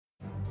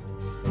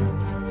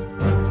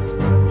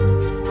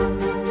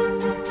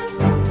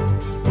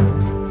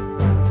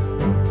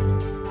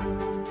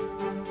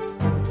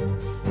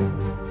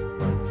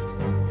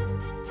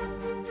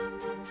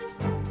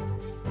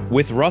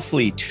With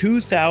roughly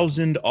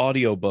 2,000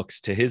 audiobooks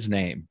to his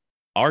name,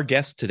 our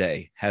guest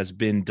today has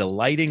been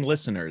delighting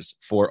listeners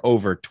for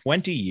over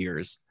 20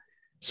 years.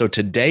 So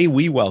today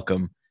we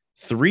welcome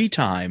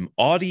three-time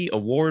Audie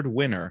Award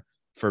winner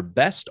for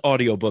Best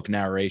Audiobook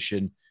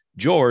Narration,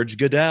 George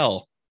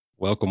Guidall.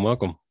 Welcome,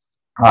 welcome.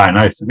 Hi,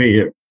 nice to be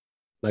here.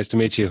 Nice to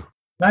meet you.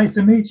 Nice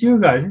to meet you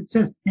guys. It's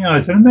just,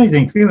 it's an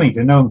amazing feeling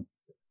to know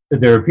that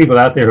there are people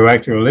out there who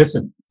actually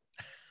listen.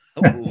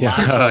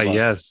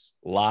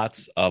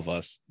 Lots of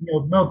us.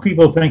 Most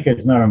people think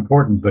it's not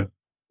important, but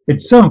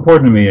it's so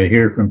important to me to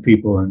hear from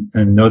people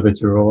and know that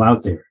you're all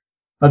out there.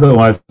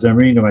 Otherwise, I'm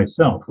reading to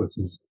myself, which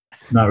is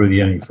not really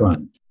any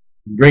fun.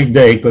 Great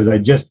day, because I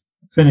just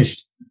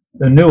finished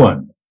a new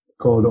one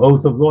called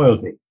Oath of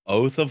Loyalty.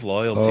 Oath of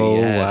Loyalty,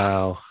 oh, yes.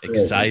 Wow.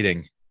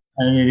 Exciting.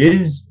 And it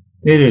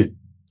is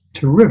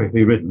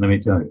terrifically written, let me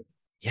tell you.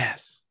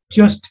 Yes.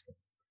 Just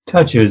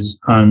touches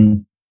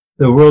on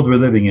the world we're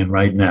living in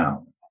right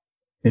now,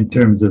 in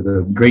terms of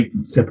the great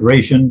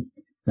separation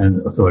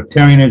and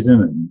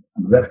authoritarianism and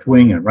left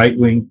wing and right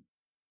wing.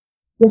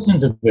 Listen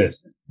to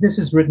this. This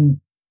is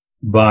written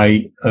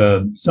by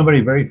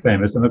somebody very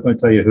famous. I'm not going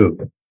to tell you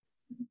who.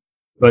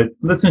 But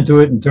listen to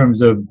it in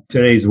terms of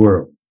today's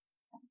world,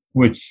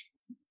 which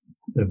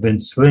the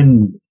Vince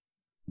Flynn,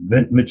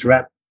 Mitch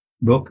Rapp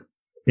book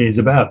is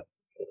about.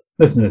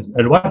 Listen to this.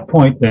 At what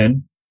point,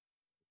 then,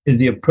 is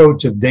the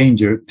approach of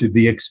danger to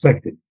be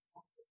expected?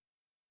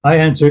 I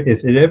answer,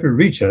 if it ever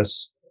reach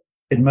us,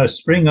 it must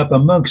spring up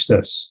amongst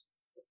us.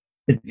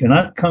 It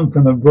cannot come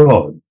from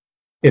abroad.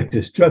 If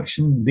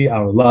destruction be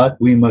our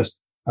lot, we must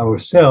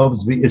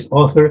ourselves be its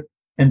author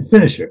and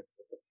finisher.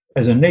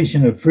 As a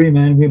nation of free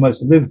men, we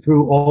must live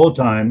through all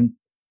time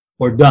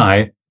or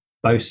die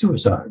by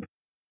suicide.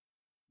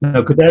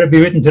 Now, could that be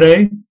written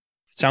today? It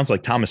sounds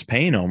like Thomas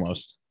Paine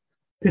almost.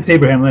 It's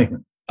Abraham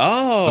Lincoln.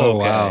 Oh, okay.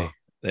 Wow.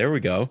 There we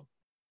go.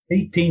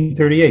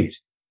 1838.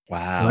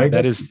 Wow. Right?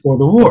 That is for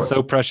the war. That's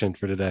so prescient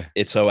for today.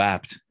 It's so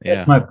apt.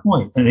 Yeah. That's my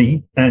point. And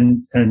he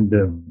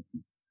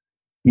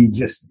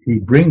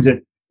brings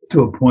it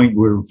to a point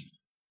where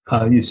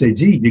you say,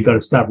 gee, you got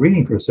to stop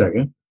reading for a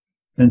second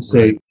and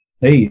say, Right.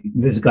 hey,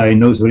 this guy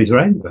knows what he's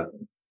writing about.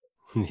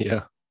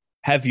 Yeah.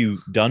 Have you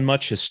done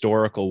much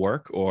historical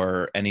work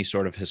or any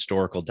sort of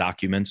historical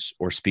documents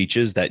or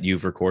speeches that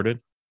you've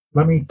recorded?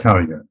 Let me tell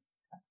you.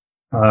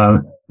 I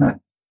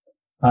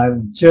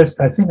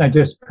think I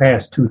just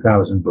passed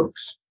 2,000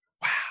 books.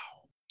 Wow.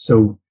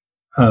 So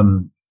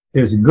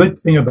there's a good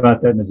thing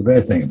about that and there's a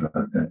bad thing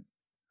about that.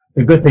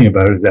 The good thing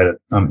about it is that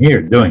I'm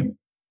here doing it.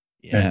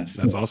 Yes.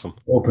 That's awesome.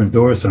 Open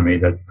doors for me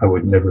that I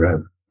would never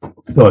have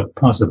thought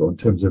possible in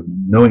terms of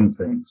knowing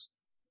things.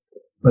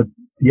 But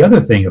the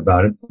other thing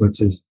about it, which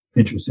is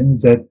interesting,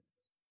 is that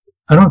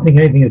I don't think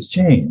anything has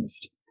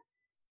changed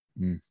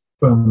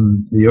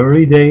from the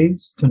early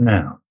days to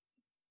now.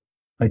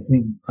 I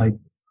think I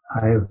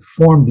have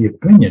formed the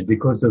opinion,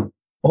 because of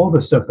all the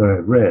stuff that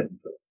I've read,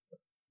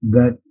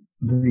 that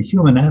the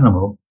human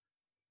animal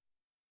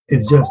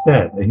is just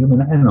that, a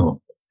human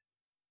animal.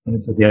 And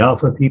it's the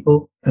alpha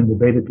people and the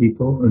beta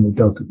people and the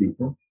delta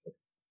people.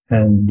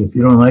 And if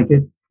you don't like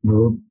it,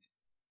 we'll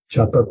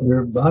chop up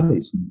your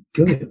bodies and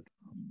kill you.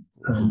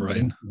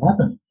 Right.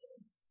 Happen.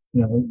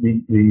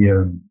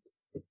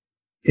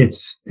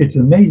 It's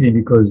amazing,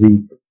 because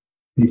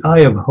the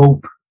eye of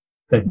hope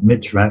that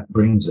Mitch Rapp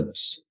brings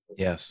us,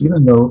 Yes.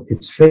 even though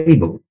it's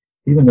fable,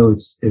 even though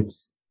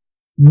it's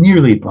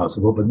nearly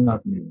possible, but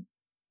not nearly.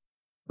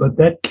 But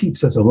that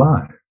keeps us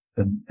alive.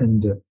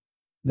 And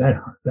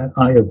that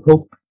eye of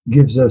hope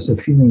gives us a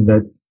feeling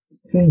that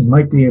things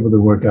might be able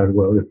to work out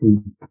well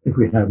if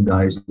we have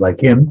guys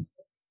like him,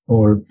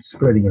 or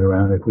spreading it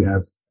around if we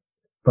have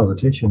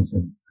politicians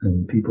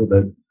and people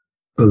that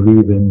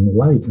believe in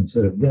life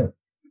instead of death.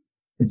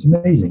 It's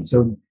amazing.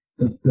 So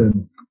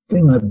the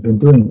thing I've been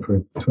doing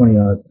for 20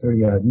 odd,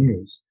 30 odd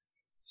years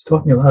is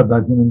talking a lot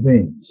about human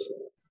beings.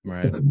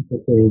 Right. The fact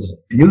that there's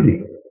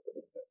beauty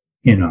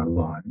in our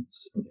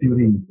lives,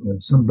 beauty in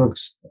some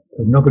books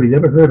that nobody's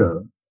ever heard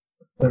of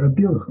that are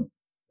beautiful,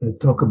 that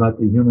talk about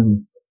the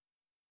human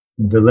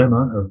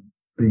dilemma of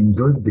being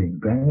good, being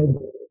bad,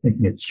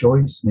 making a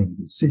choice, making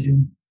a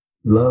decision,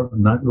 love,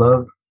 not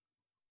love.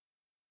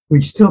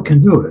 We still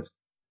can do it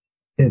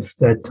if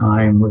that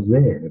time was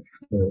there,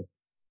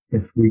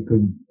 if we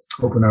could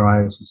open our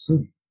eyes to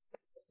see.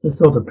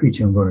 That's all the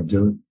preaching I'm going to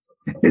do.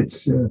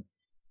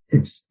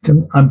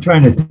 I'm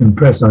trying to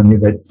impress on you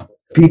that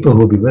people who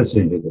will be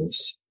listening to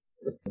this,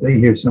 they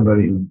hear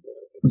somebody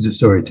who's a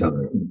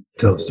storyteller, who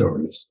tells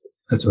stories.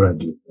 That's what I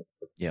do.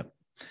 Yep.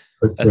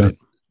 But,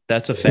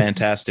 that's a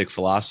fantastic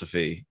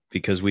philosophy,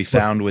 because we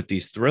found with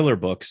these thriller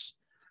books,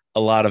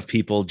 a lot of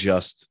people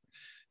just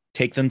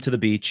take them to the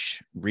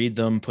beach, read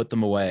them, put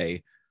them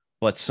away.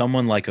 But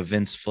someone like a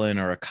Vince Flynn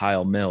or a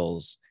Kyle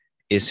Mills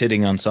is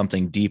hitting on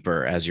something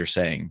deeper, as you're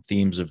saying,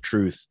 themes of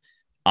truth,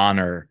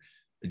 honor,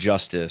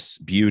 justice,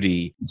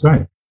 beauty. That's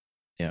right.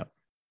 Yeah.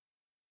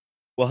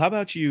 Well, how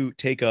about you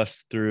take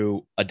us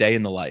through a day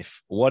in the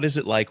life? What is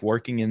it like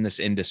working in this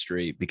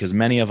industry? Because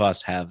many of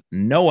us have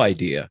no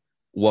idea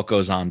what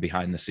goes on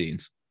behind the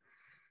scenes?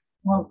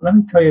 Well, let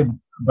me tell you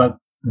about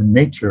the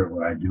nature of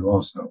what I do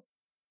also.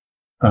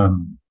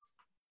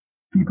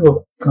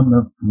 People come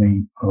up to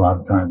me a lot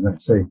of times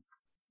and say,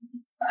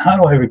 how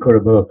do I record a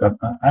book?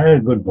 I had a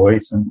good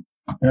voice and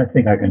I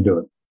think I can do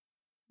it.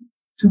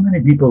 Too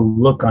many people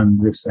look on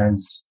this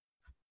as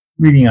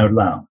reading out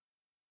loud.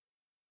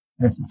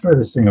 That's the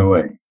furthest thing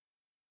away.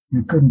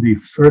 You couldn't be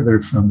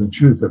further from the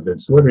truth of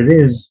this. What it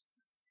is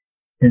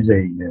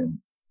a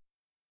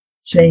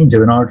change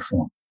of an art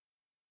form,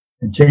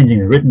 and changing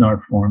the written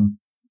art form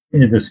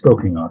into the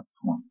spoken art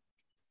form.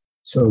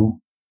 So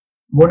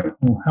what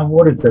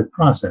is that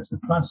process? The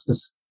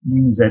process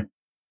means that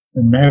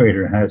the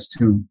narrator has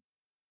to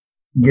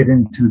get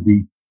into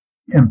the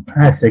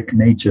empathic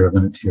nature of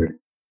the material,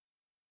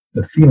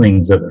 the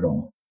feelings of it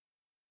all.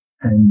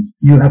 And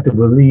you have to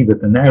believe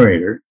that the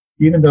narrator,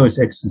 even though it's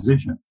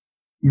exposition,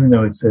 even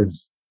though it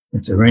says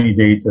it's a rainy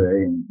day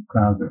today and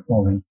clouds are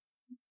falling,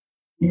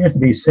 he has to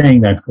be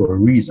saying that for a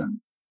reason,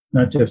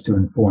 not just to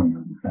inform you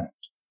of the fact.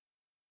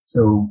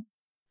 So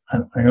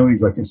I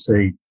always like to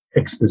say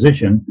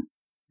exposition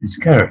is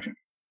character.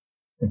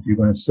 If you're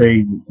going to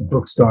say the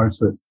book starts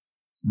with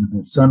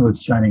the sun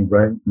was shining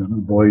bright and the little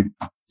boy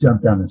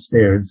jumped down the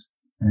stairs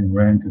and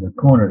ran to the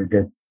corner to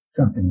get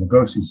something in the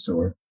grocery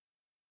store,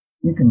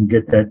 you can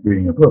get that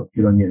reading a book.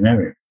 You don't need a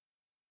narrator.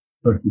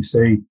 But if you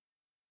say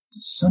it's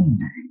a sunny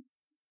day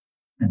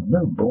and a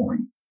little boy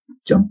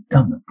jumped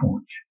down the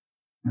porch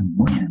and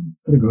ran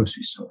to the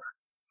grocery store,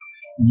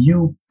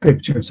 you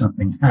picture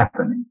something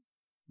happening,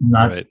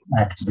 not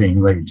facts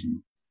being laid to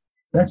you.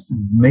 That's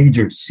the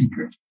major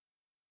secret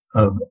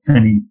of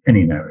any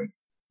narrative.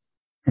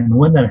 And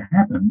when that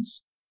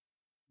happens,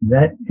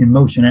 that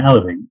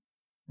emotionality,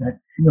 that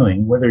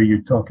feeling, whether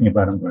you're talking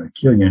about I'm going to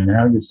kill you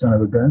now, you son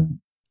of a gun,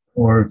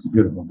 or it's a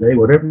beautiful day,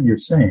 whatever you're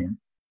saying,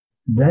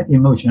 that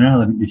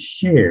emotionality is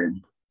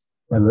shared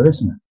by the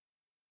listener.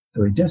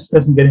 So he just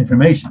doesn't get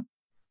information.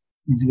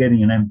 He's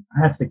getting an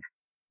empathic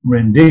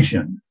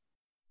rendition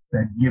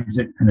that gives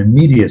it an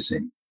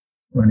immediacy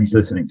when he's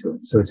listening to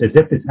it. So it's as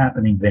if it's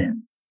happening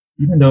then.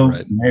 Even though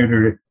the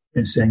narrator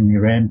is saying he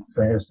ran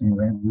fast and he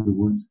ran through the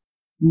woods,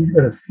 he's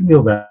got to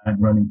feel that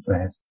running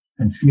fast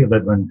and feel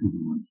that running through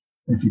the woods.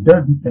 And if he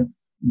doesn't, then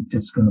he's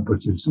just going to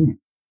put you to sleep.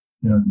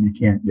 You know, you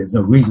can't, there's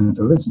no reason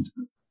to listen to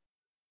it.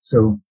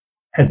 So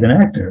as an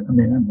actor, I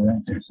mean, I'm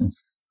an actor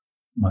since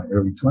my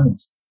early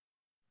 20s.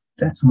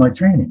 That's my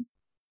training.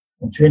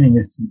 My training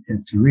is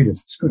to read a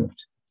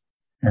script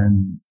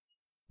and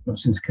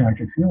what's his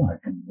character feel like?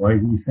 And why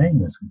is he saying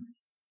this?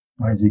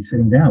 Why is he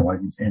sitting down? Why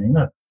is he standing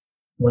up?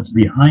 What's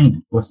behind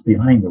it? What's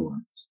behind the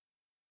words?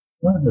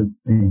 One of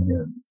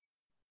the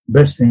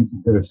best things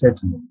that are said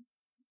to me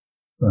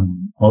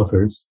from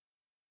authors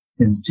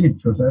is, gee,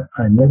 George,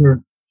 I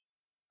didn't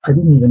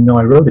even know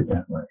I wrote it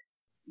that way.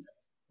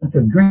 That's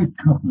a great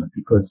compliment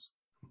because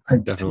I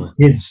took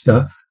his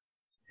stuff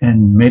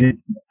and made it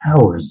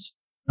ours,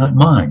 not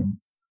mine.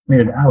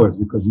 Made it ours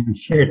because you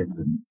shared it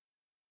with me.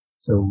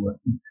 So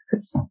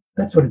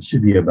that's what it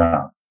should be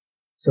about.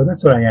 So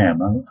that's what I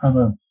am. I'm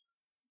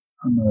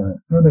a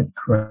hermit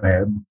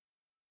crab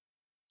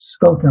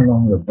skulking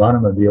along the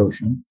bottom of the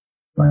ocean,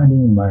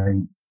 finding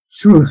my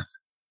truth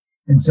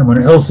in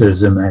someone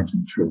else's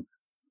imagined truth.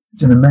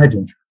 It's an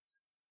imagined truth,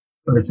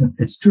 but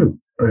it's true,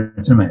 but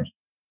it's imagined.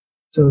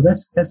 So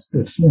that's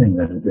the feeling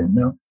that it's been.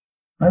 Now,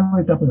 I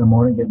wake up in the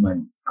morning, get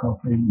my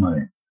coffee,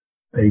 my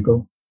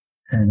bagel,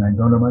 and I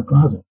go to my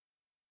closet.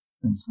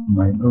 And so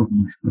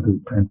with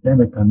the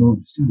pandemic, I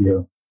moved the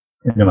studio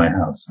into my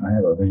house. I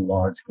have a very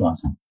large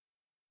closet.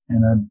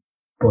 And I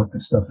bought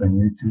the stuff I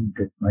needed to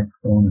get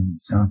microphone and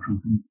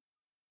soundproofing.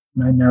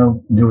 And I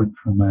now do it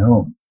from my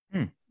home,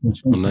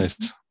 which makes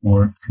it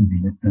more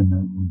convenient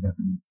than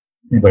having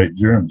anybody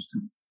germs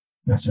to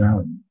mess around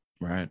with me.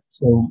 Right.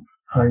 So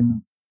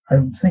I'm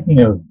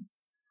thinking of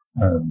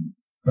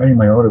writing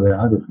my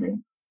autobiography,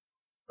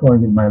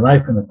 calling it My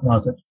Life in the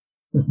Closet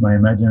with My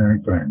Imaginary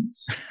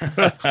Friends.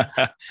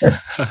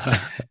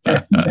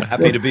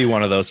 Happy to be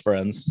one of those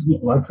friends.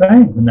 Well,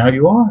 thanks. And now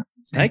you are.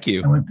 Thank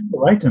you. And when people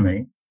write to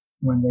me,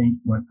 when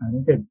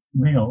I get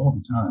mail all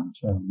the time,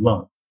 which I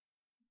love,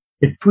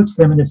 it puts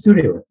them in the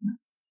studio with me.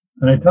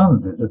 And I tell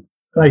them this,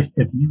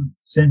 if you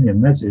send me a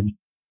message,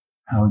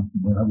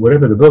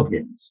 whatever the book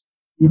is,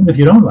 even if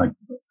you don't like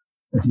the book,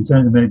 if you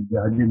send me,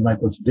 I didn't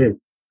like what you did,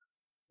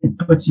 it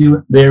puts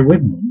you there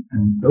with me.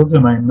 And those are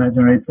my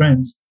imaginary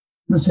friends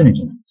listening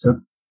to me. So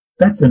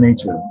that's the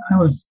nature of it. I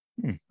was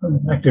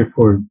an actor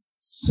for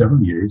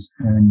several years,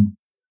 and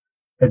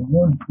at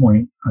one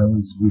point I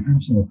was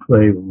rehearsing a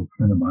play with a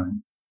friend of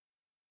mine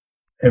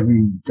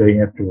every day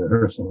after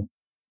rehearsal,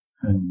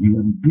 and he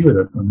wouldn't be with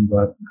us when we go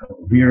out for a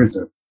couple of beers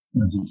or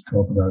just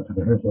talk about the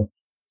rehearsal.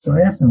 So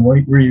I asked him, where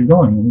are you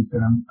going? And he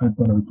said, I'm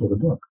going to record a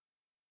book.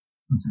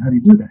 I said, how do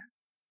you do that?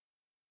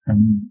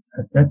 And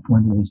at that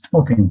point, there was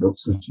talking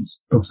books, such as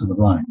Books of the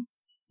Blind,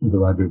 through the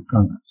Library of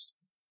Congress.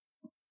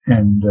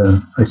 And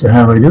I said,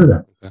 how do I do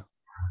that? Okay.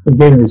 They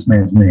gave me this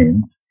man's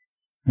name.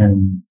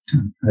 And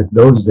at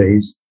those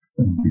days,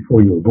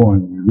 before you were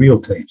born, there were reel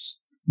tapes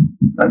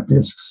not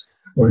discs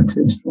or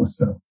digital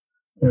stuff.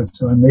 And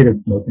so I made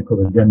what they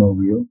call a demo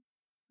reel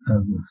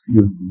of a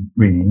few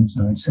readings,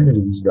 and I sent it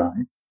to this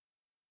guy.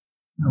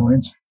 No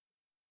answer.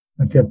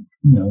 I kept,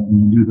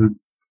 and you do the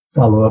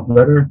follow-up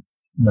letter,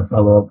 and the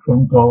follow-up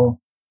phone call,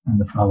 and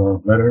the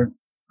follow-up letter.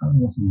 I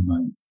was in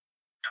my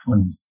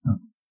 20s.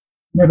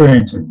 Never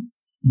answered.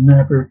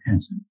 Never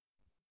answered.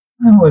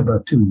 Only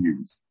about 2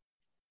 years.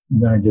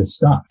 And then I just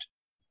stopped.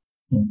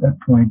 And at that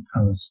point,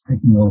 I was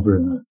taking over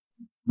in a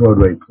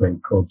Broadway play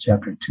called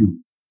Chapter 2.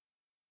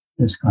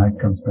 This guy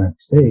comes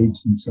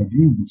backstage and said,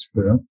 "Gee, Mr.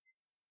 Brill,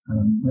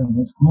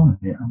 what's going on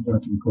here? I'm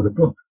going to record a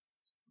book."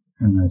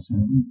 And I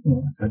said,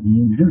 so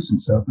he introduced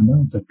himself, and that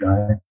was a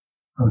guy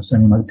I was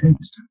sending my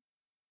tapes to.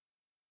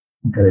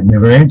 Okay, I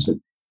never answered.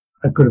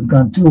 I could have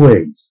gone two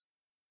ways.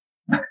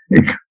 I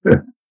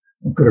could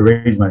have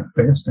raised my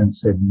fist and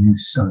said, "You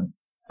son."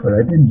 But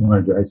I didn't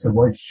want to. I said,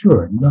 "Why,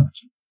 sure, I loved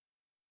you."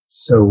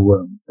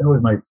 So that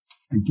was my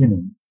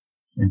beginning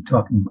in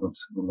talking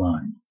books of the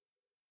line.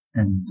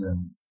 And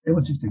it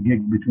was just a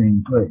gig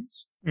between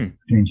plays,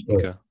 between shows.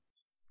 Okay.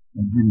 I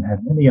didn't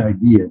have any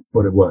idea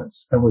what it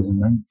was. That was in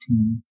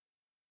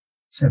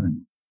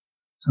 1970,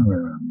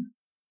 somewhere around there.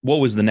 What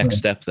was the next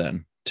step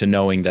then to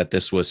knowing that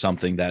this was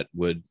something that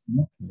would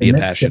be a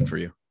passion for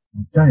you?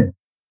 I'll tell you.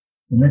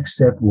 The next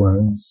step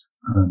was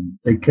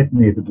they kept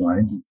me at the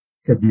blind,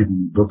 kept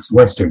giving me books,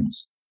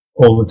 Westerns,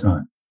 all the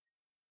time.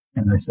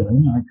 And I said,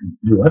 I can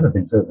do other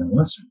things other than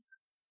Westerns.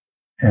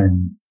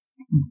 And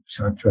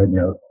so I tried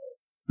out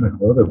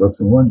other books.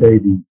 And one day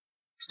the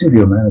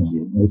studio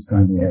manager, this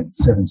time we had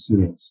 7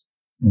 studios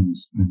in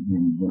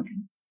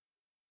working,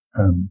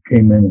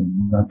 came in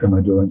and knocked on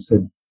my door and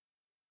said,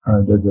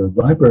 there's a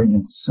library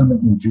in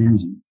Summit, New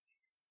Jersey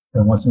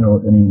that wants to know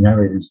if any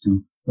narrators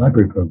do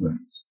library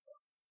programs.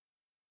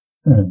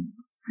 And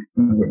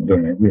we weren't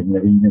doing it. We had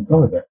never even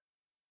thought of that.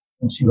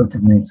 And she looked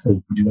at me and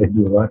said, "Would you like to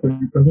do a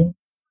library program?"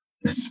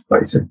 So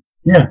I said,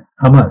 "Yeah,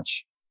 how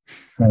much?"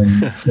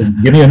 And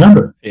said, "Give me a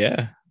number."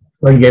 Yeah.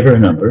 Well, he gave her a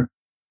number,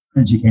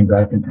 and she came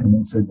back and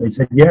they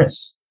said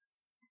yes.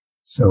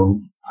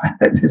 So I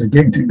had this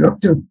gig to go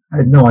to. I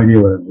had no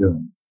idea what I was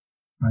doing.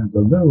 It was a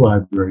little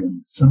library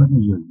in Summit,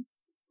 New Jersey.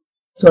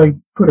 So I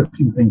put a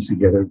few things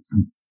together,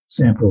 some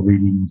sample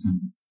readings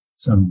and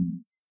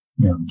some,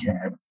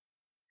 gab,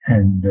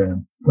 and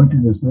went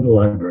to this little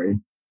library.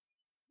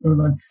 There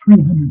were like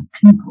 300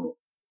 people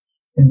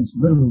in this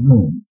little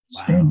room,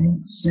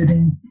 standing,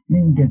 sitting,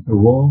 leaning against the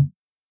wall.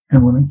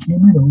 And when I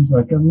came in, it was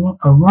like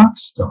a rock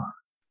star.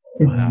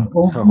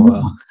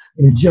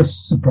 It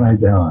just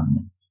surprised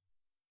Alan.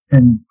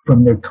 And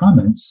from their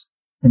comments,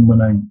 and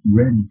when I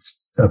read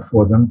stuff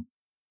for them,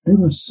 they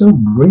were so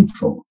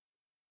grateful.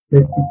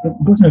 It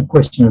wasn't a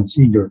question of,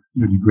 "See, you're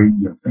great,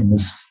 you're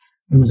famous."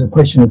 It was a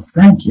question of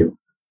thank you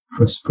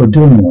for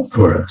doing that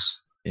for us.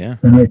 Yeah.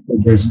 And I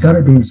said, there's got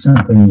to be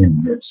something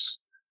in this.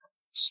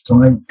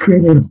 So I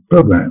created a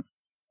program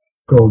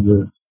called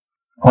the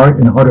Art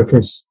and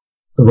Artifice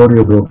of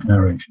Audiobook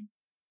Narration.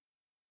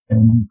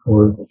 And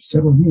for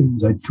several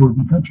years, I toured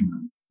the country.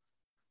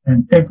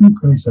 And every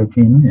place I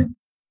came in,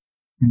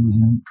 it was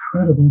an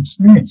incredible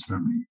experience for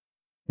me.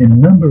 A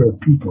number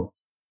of people,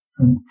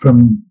 and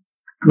from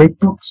great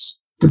books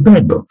to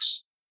bad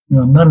books.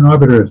 I'm not an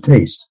arbiter of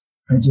taste.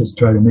 I just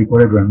try to make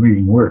whatever I'm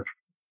reading work.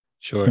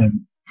 Sure.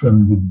 And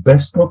from the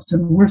best books to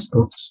the worst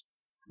books,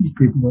 these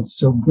people are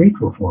so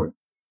grateful for it.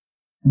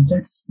 And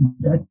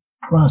that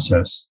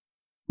process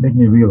made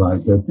me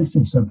realize that this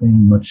is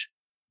something much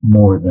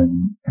more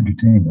than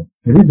entertainment.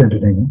 It is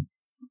entertainment,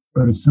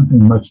 but it's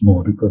something much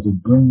more because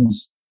it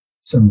brings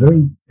some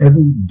very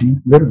heavy, deep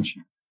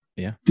literature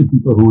to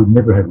people who would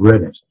never have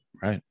read it.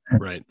 Right.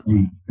 And right.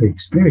 They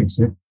experience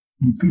it.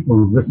 And people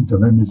who listen to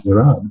Les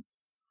Miserables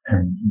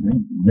and they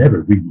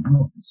never read the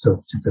book.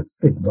 So it's a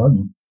thick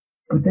volume.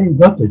 But they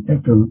loved it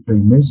after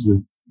Les Mis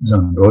was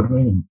on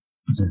Broadway and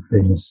it's a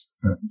famous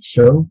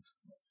show.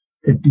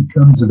 It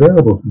becomes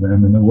available for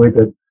them in a way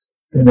that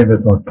they never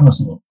thought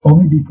possible,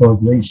 only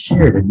because they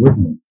shared it with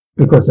me,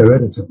 because I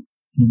read it to them.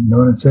 You know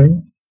what I'm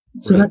saying?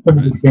 So that's when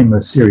it became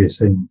a serious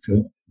thing.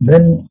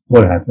 Then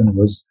what happened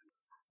was,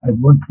 at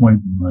one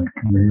point in my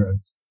career,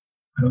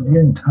 I was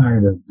getting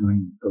tired of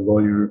doing the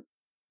lawyer,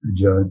 the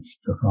judge,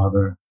 the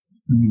father.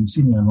 And you can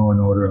see me on Law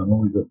and Order. I'm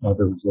always the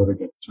father whose daughter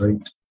gets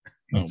raped.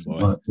 Oh,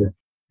 boy.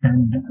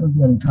 And I was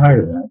getting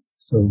tired of that.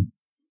 So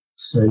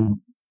say,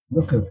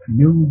 look, if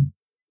you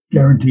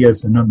guarantee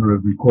us a number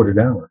of recorded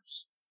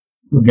hours,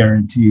 we'll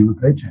guarantee you a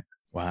paycheck.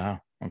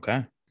 Wow.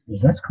 Okay. So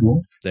that's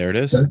cool. There it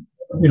is. That'd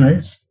be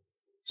nice.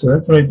 So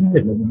that's what I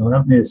did. It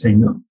allowed me to say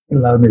no. It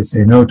allowed me to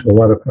say no to a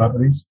lot of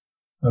properties,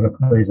 a lot of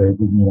plays I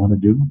didn't want to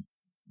do,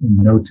 and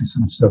no to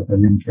some stuff I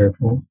didn't care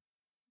for.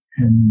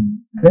 And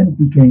then it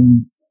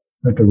became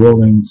like a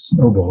rolling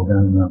snowball down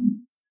and up.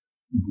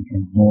 It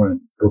became more,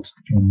 books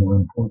became more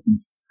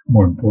important.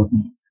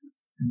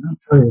 And I'll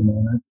tell you,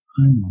 man,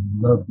 I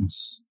love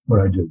this,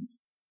 what I do.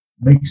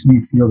 It makes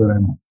me feel that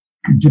I'm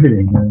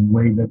contributing in a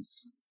way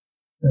that's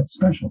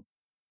special.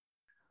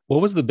 What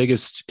was the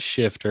biggest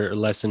shift or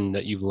lesson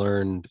that you've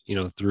learned,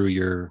 through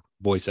your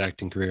voice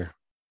acting career?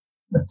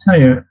 I'll tell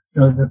you,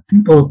 the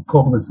people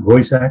call this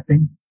voice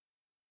acting.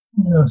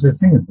 There's a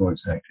thing as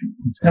voice acting.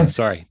 It's acting.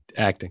 Sorry,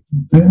 acting.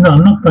 No,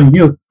 I'm not going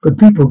you, but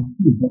people,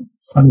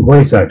 I'm a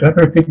voice actor. I've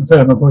heard people say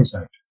I'm a voice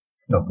actor.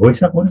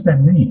 Voice actor, what does that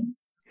mean?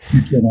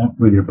 You can't act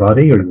with your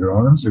body or your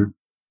arms, or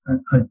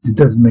it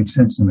doesn't make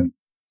sense to me.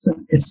 So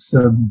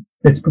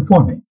it's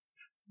performing.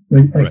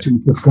 You're actually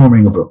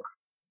performing a book.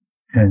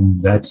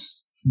 And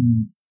that's,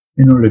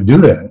 in order to do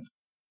that,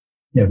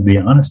 you have to be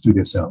honest with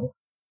yourself.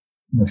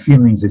 And the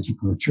feelings that you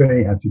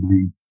portray have to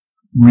be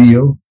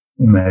real,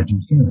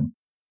 imagined feelings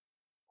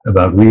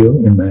about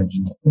real,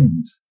 imagined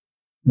things.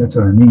 That's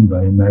what I mean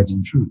by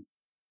imagined truth.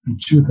 The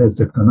truth has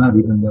to come out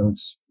even though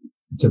it's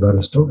about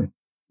a story.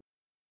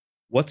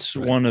 What's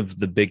one of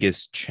the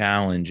biggest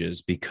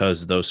challenges,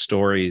 because those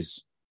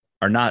stories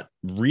are not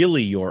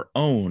really your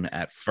own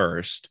at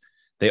first?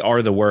 They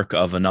are the work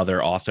of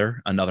another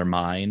author, another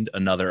mind,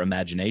 another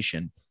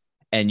imagination.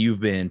 And you've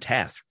been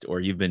tasked, or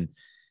you've been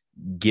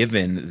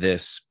given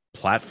this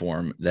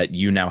platform that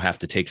you now have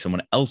to take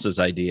someone else's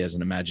ideas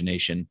and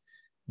imagination.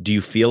 Do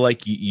you feel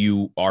like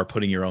you are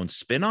putting your own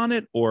spin on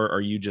it, or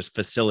are you just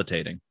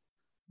facilitating?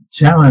 The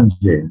challenge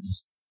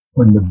is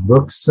when the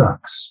book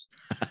sucks.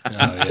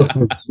 The book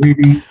was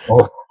really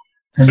awful.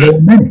 And there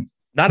are many.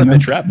 Not a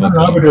Mitch Rapp book.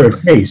 Not an arbiter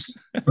of taste,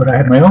 but I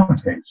have my own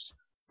taste.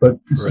 But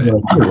this is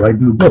what I do. I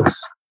do books.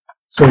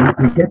 So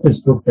we get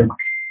this book that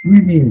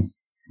really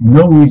is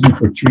no reason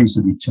for trees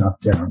to be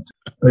chopped down.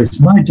 But it's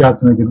my job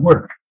to make it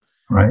work,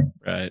 right?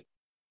 Right.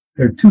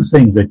 There are two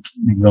things that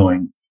keep me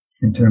going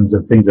in terms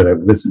of things that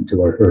I've listened to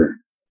or heard.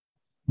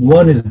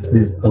 One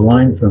is a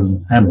line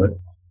from Hamlet,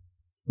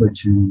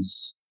 which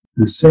is,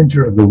 the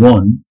center of the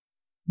one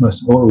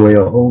must overweigh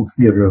a whole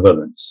theater of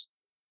others.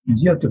 And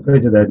you have to play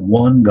to that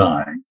one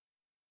guy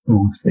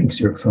who thinks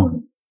you're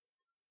phony.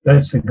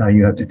 That's the guy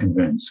you have to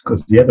convince,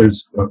 because the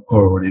others are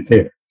already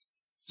there.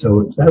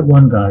 So if that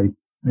one guy,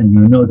 and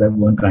you know that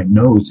one guy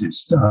knows his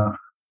stuff,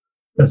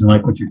 doesn't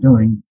like what you're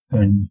doing,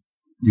 then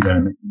you got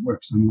to make it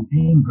work. So you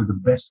aim for the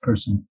best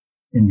person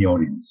in the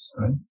audience,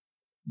 right?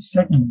 The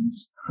second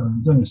is, I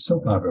was doing a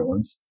soap opera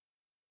once,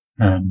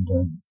 and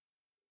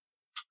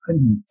I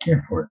didn't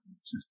care for it.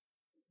 It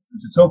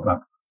was a soap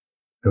opera.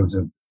 There was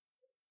a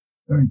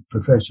very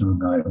professional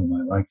guy whom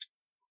I liked,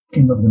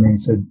 came up to me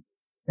and said,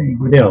 "Hey,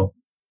 Goodell,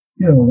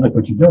 you don't like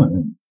what you're doing."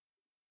 And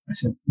I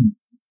said,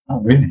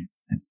 "Not really.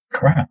 It's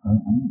crap.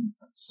 I'm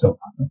soap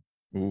opera."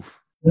 Oof.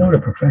 You know what a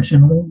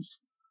professional is?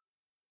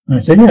 And I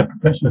said, "Yeah, a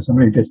professional is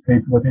somebody who gets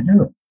paid for what they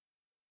do."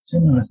 I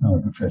said, "No, that's not what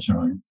a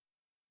professional is.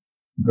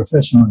 A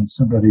professional is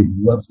somebody who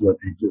loves what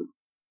they do,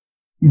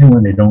 even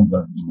when they don't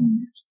love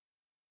doing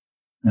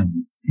it."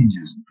 And he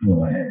just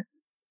blew ahead.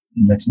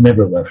 And that's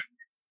never left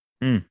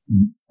me.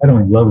 I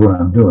don't love what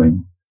I'm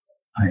doing.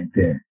 I ain't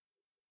there.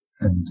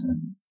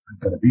 And I've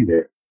got to be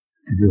there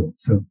to do it.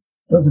 So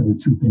those are the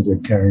two things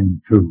that carry me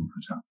through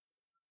for time.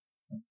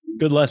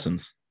 Good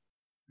lessons.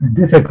 The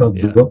difficult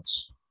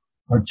books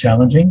are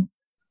challenging.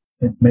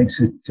 It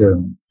makes it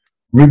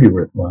really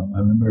worthwhile. I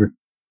remember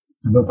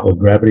it's a book called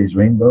Gravity's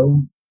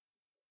Rainbow,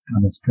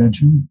 Thomas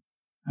Pynchon.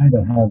 I had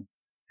to have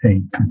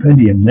a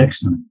compendium next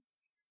to me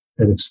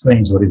that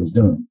explains what he was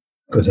doing,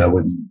 because I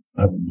wouldn't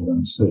have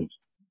understood.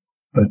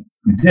 But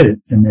we did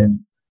it, and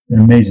then an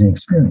amazing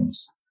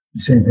experience.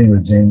 The same thing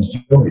with James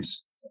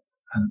Joyce.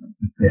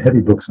 The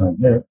heavy books like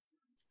that,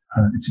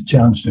 it's a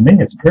challenge to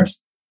me as a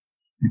person,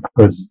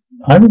 because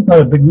I was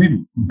not a big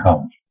reader in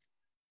college.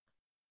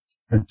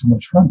 I had too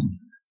much fun to do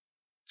that.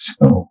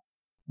 So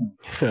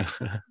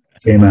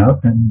came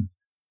out, and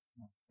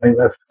I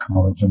left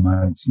college in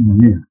my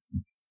senior year.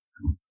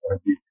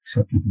 I'd be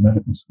accepted to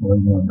medical school. I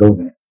didn't want to go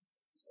there.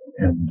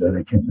 And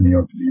they came to New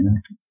York to be an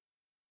actor.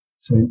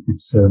 So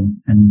it's,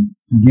 and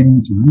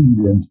beginning to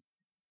read and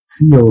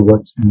feel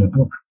what's in the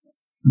book.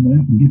 I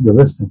mean, I can give you a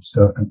list of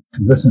stuff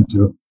to listen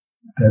to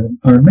that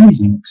are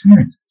amazing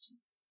experiences.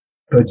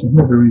 But you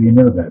never really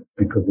know that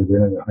because they're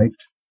really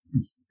hyped.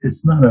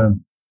 It's not a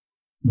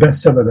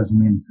bestseller doesn't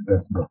mean it's the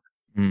best book.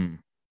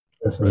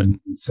 Bestseller means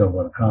you sell a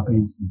lot of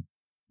copies and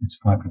it's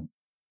popular.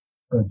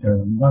 But there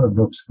are a lot of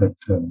books that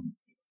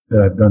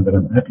I've done that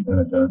I'm happy that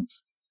I've done.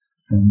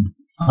 And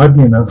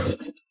oddly enough,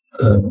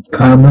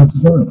 Kyle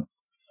Mills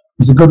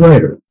he's a good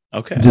writer.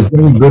 Okay. He's a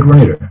very good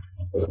writer.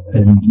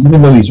 And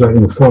even though he's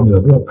writing a formula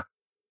book,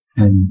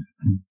 and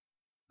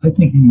I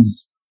think he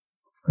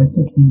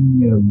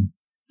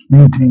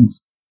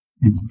maintains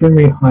a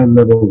very high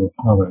level of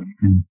quality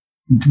in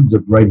terms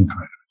of writing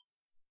craft.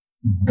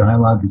 His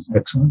dialogue is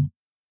excellent.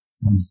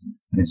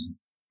 His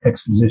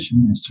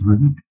exposition is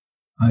terrific.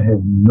 I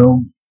have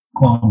no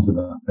qualms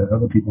about that.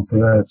 Other people say,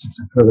 it's just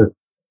a thriller.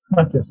 It's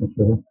not just a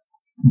thriller.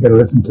 You got to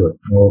listen to it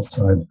on all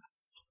sides.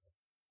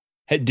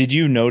 Did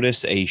you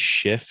notice a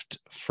shift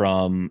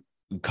from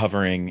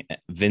covering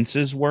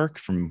Vince's work,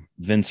 from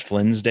Vince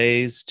Flynn's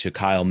days to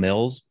Kyle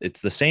Mills? It's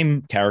the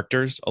same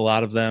characters, a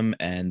lot of them,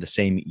 and the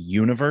same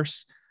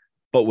universe,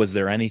 But was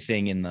there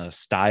anything in the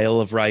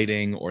style of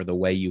writing or the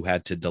way you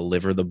had to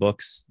deliver the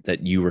books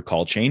that you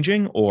recall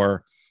changing,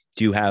 or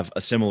do you have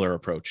a similar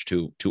approach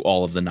to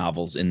all of the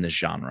novels in this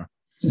genre?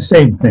 It's the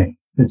same thing.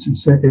 It's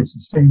the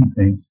same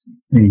thing.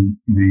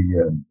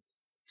 The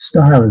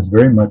style is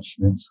very much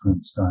Vince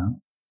Flint's style.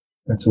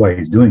 That's why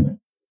he's doing it.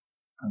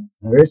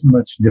 There isn't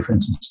much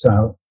difference in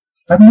style.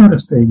 I've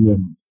noticed a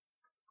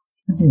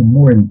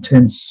more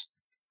intense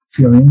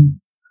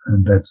feeling,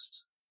 and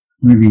that's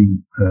really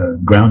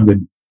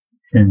grounded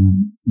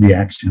in the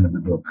action of the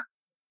book.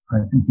 I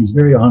think he's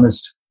very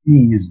honest.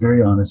 He is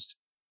very honest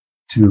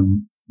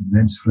to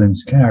Vince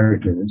Flint's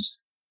characters.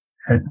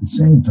 At the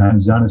same time,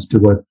 he's honest to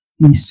what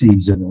he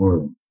sees in the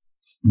world,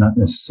 not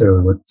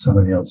necessarily what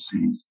somebody else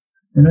sees.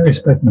 And I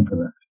respect him for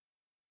that.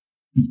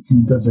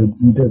 He does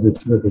a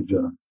terrific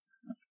job.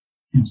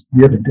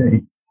 The other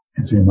day,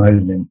 it's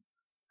reminded me,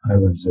 I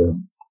was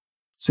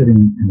sitting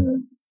in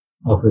an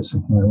office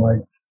with my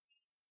wife,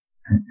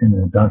 in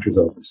a doctor's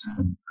office,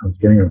 and I was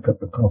getting her a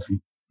cup of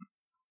coffee.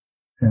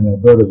 And I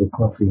brought her the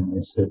coffee, and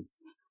I said,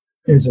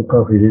 "Here's a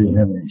coffee that didn't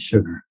have any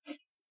sugar."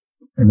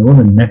 And the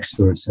woman next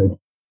to her said,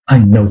 "I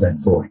know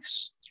that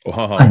voice."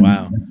 Oh,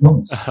 wow.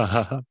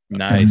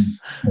 Nice.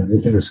 And I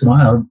looked at her,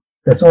 smiled.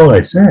 That's all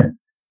I said.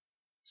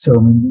 So,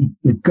 I mean,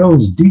 it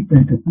goes deep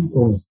into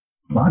people's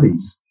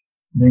bodies.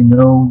 They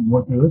know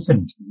what they're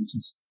listening to.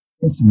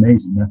 It's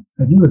amazing. Now,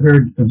 have you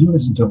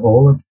listened to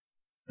all of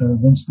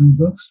Vince Flint's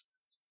books?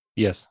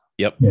 Yes.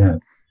 Yep. Yeah.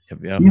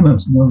 Yep. You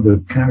must know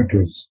the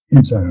characters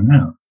inside and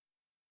out,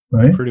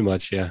 right? Pretty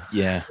much, yeah.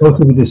 Yeah. Both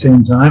of you at the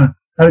same time.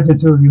 How did the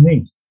two of you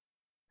meet?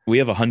 We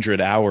have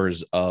 100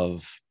 hours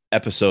of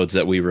episodes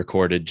that we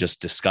recorded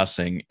just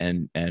discussing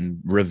and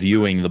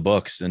reviewing the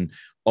books, and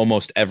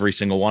almost every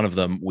single one of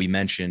them we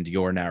mentioned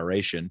your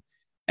narration,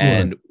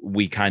 and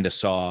we kind of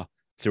saw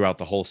throughout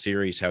the whole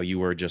series how you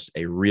were just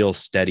a real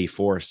steady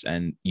force,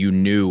 and you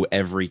knew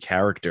every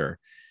character,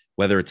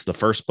 whether it's the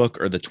first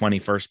book or the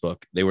 21st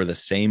book. They were the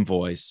same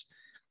voice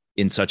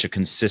in such a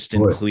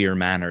consistent, clear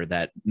manner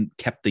that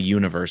kept the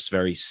universe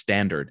very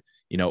standard,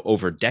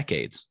 over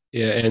decades.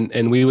 Yeah,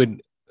 and we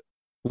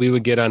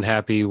would get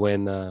unhappy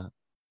when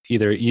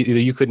either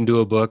you couldn't do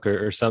a book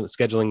or some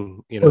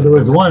scheduling. Well, there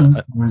was one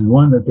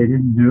that they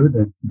didn't do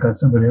that got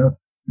somebody else.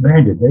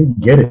 Man, did they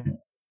get it?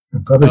 The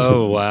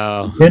publisher,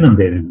 wow,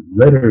 inundated with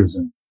letters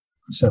and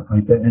stuff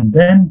like that. And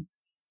then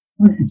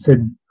it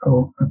said,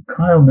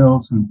 Kyle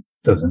Mills, who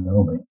doesn't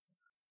know me,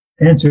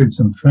 answered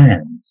some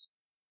fans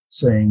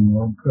saying,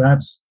 well,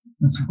 perhaps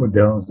Mr.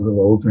 Cordell is a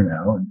little older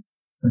now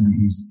and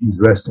he's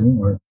resting,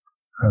 or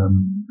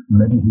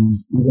maybe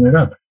he's giving it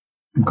up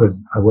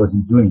because I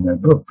wasn't doing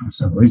that book for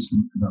some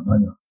reason.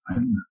 I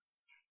don't know.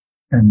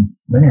 And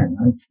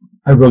man,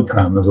 I wrote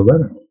Kyle Mills a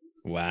letter.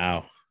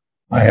 Wow.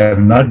 I have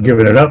not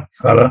given it up,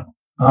 fella.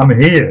 I'm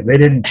here. They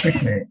didn't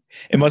pick me.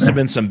 It must have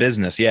been some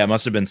business. Yeah, it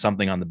must have been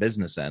something on the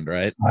business end,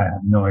 right? I have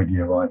no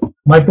idea why.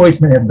 My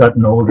voice may have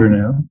gotten older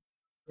now,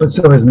 but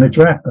so has Mitch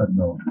Rapp gotten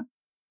older.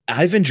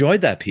 I've enjoyed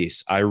that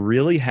piece. I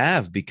really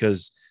have,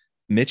 because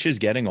Mitch is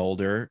getting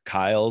older.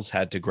 Kyle's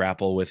had to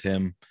grapple with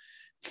him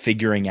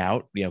figuring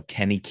out,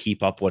 can he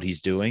keep up what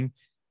he's doing?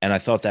 And I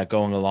thought that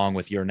going along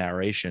with your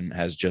narration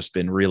has just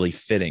been really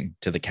fitting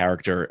to the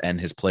character and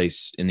his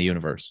place in the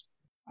universe.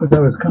 But I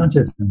was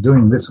conscious of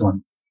doing this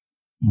one,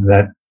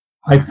 that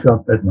I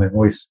felt that my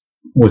voice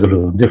was a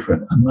little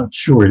different. I'm not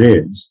sure it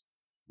is,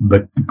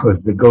 but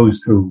because it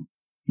goes through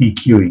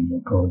EQing,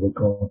 it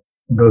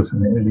goes through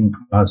the editing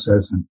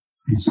process and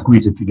you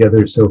squeeze it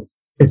together. So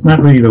it's not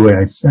really the way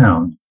I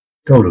sound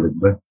totally,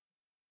 but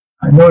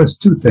I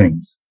noticed two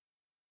things.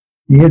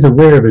 He is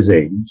aware of his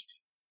age,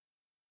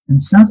 and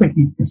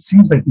it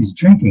seems like he's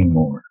drinking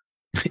more.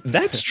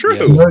 That's true.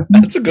 Yes.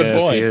 That's a good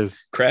point. He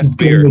is. Craft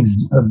beer.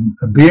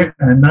 A beer,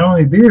 and not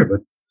only beer,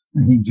 but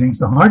he drinks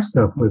the hard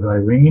stuff with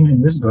Irene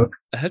in this book.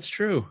 That's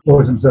true.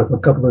 Pours himself a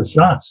couple of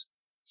shots.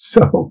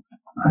 So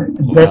I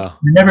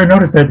never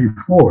noticed that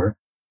before,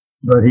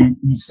 but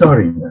he's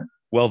starting that.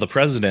 Well, the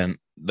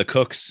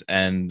cooks,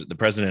 and the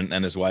president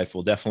and his wife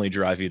will definitely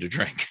drive you to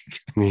drink.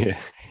 Yeah.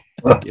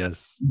 Well,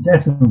 yes.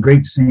 That's some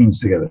great scenes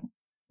together.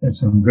 That's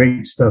some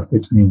great stuff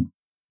between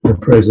the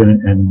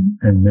president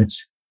and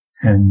Mitch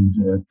and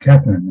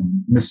Catherine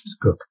and Mrs.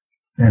 Cook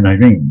and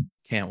Irene.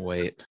 Can't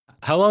wait.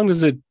 How long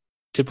does it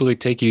typically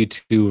take you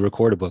to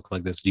record a book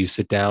like this? Do you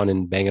sit down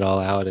and bang it all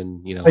out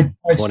in, I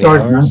 20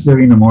 start hours?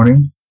 9:30 in the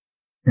morning,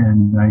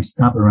 and I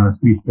stop around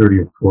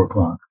 3:30 or 4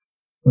 o'clock.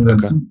 With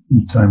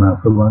a time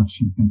out for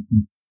lunch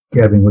and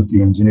gabbing with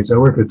the engineers. I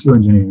work with 2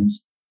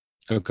 engineers.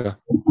 Okay.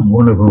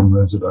 One of them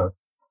lives about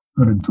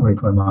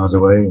 125 miles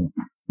away, and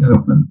the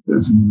other one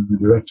lives in the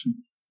other direction.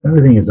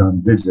 Everything is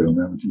on digital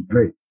now, which is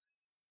great.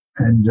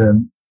 And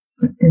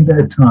in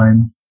that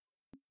time,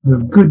 the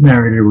good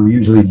narrator will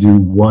usually do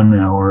 1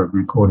 hour of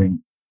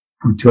recording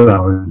for 2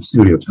 hours of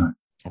studio time.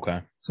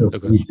 Okay. So for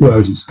the 2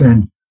 hours you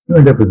spend, you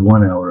end up with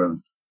 1 hour of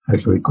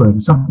actually recording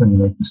something. You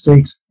make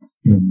mistakes,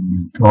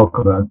 you talk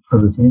about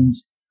other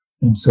things,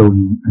 and so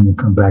you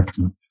come back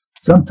to it.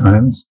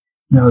 Sometimes,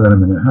 now that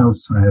I'm in the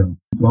house, I have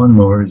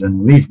lawnmowers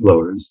and leaf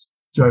blowers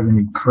driving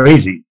me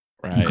crazy.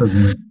 Right. Because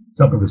on the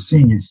top of a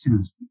scene, you see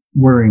this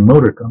whirring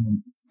motor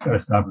coming, got to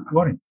stop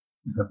recording.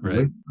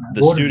 Right.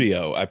 The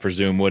studio, I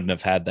presume, wouldn't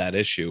have had that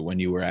issue when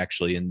you were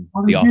actually in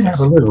well, the they office. did have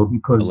a little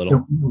because A little.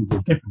 it was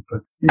different,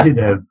 but they did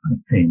have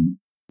an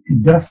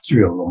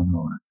industrial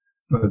lawnmower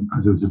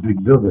because it was a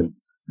big building.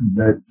 And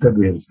that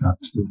we had to stop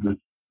too. But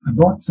I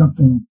bought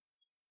something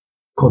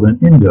called an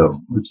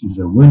Indo, which is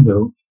a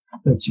window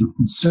that you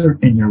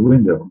insert in your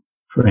window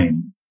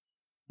frame.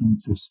 And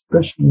it's a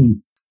specially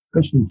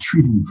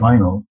treated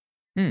vinyl.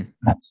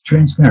 That's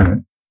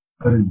transparent,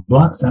 but it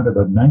blocks out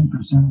about 90%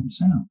 of the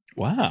sound.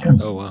 Wow.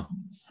 Oh, wow.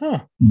 Huh.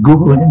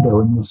 Google Indo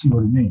and you'll see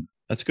what it means.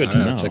 That's good All to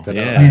right, know. I'll check that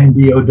out. Yeah.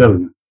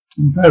 INDOW. It's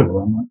incredible.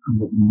 I'm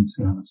looking to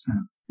see how it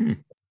sounds.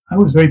 I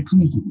was very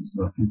pleased with this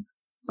book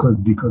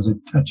because it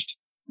touched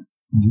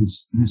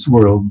this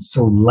world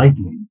so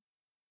lightly,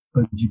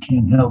 but you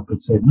can't help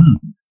but say,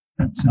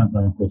 that sounds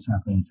like what's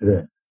happening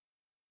today.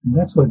 And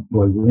that's what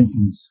Boyd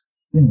Lincoln's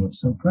thing was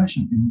so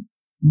prescient. And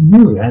we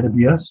knew it had to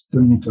be us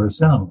doing it to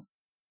ourselves.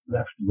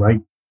 Left,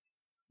 right,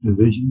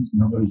 divisions,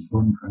 nobody's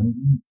voting for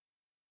anything.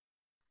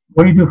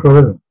 What do you do for a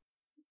living?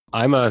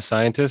 I'm a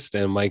scientist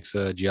and Mike's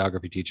a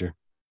geography teacher.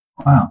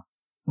 Wow.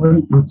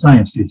 What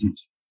science do you teach?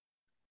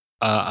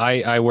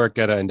 I work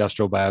at an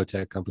industrial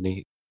biotech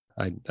company.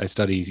 I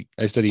study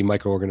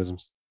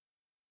microorganisms.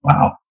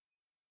 Wow.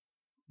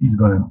 He's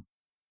gonna,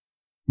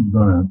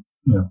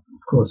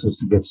 cause us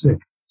to get sick.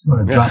 He's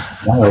gonna drop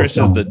Chris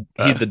is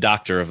he's the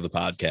doctor of the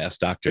podcast,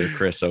 Dr.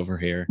 Chris over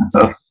here.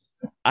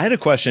 I had a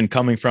question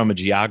coming from a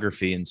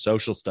geography and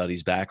social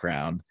studies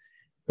background.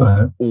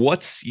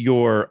 What's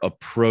your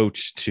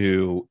approach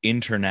to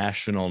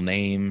international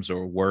names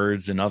or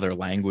words in other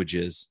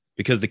languages?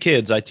 Because the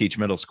kids, I teach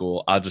middle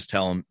school, I'll just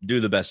tell them,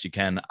 do the best you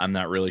can. I'm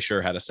not really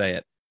sure how to say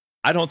it.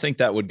 I don't think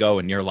that would go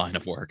in your line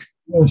of work.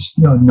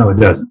 No, it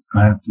doesn't.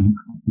 I have to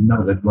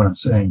know that what I'm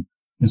saying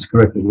is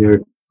correct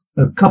here.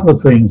 A couple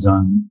of things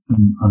on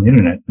the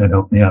internet that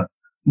help me out.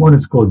 One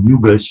is called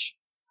Youglish.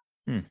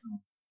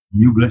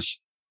 Youglish.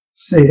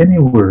 Say any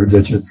word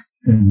that you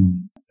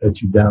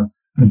doubt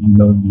and you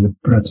know the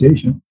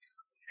pronunciation,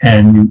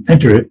 and you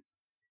enter it,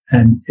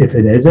 and if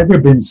it has ever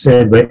been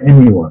said by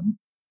anyone,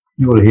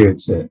 you will hear it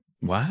said.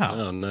 Wow.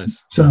 Oh,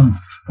 nice. Some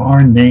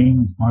foreign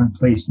names, foreign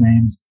place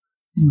names.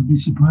 You'd be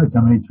surprised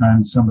how many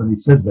times somebody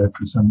says that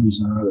for some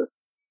reason or other.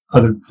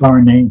 Other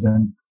foreign names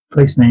and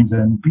place names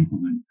and people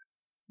names.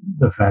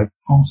 The fact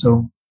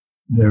also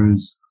there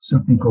is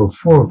something called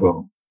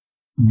Forvo.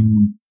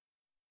 You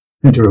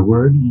enter a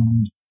word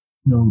and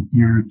you'll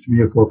hear 3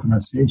 or 4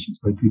 pronunciations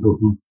by people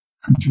who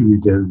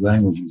contribute their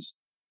languages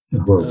to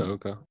Forvo. Oh,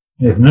 okay.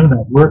 And if none of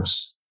that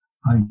works,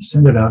 I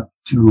send it out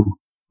to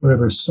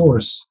whatever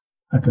source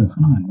I can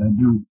find. I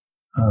do,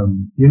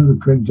 the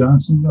Craig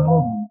Johnson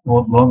novel,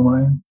 Long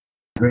Line?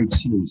 Great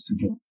series to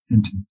get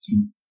into.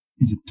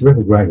 He's a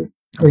terrific writer.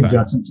 Craig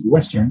Johnson's a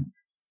Western,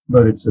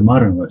 but it's a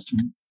modern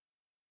Western.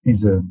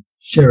 He's a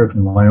sheriff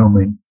in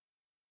Wyoming,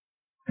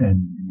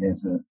 and he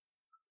has a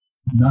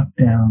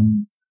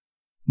knockdown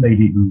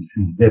lady who's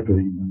his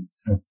deputy,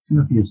 who's the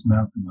filthiest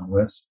mouth in the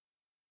West.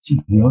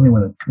 She's the only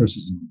one that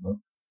curses in the book.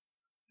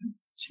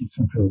 She's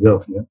from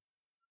Philadelphia,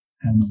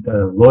 and he's got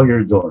a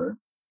lawyer daughter,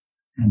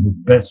 and his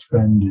best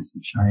friend is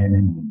a Cheyenne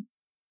Indian.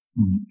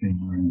 They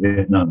were in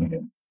Vietnam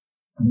again.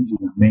 And these are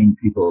the main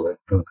people that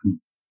go through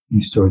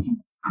these stories.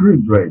 Great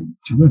writing,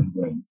 terrific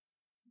writing.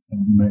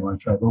 And you might want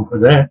to try to go for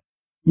that.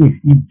 He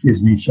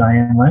gives me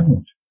Cheyenne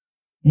language.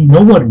 Ain't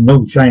nobody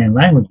knows Cheyenne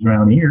language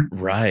around here.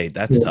 Right,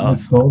 that's tough.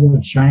 It's called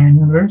the Cheyenne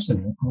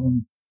University.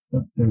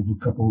 There's a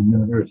couple of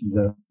universities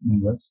out in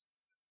the West,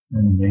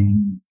 and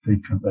they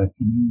come back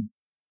to me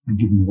and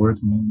give me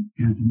words and then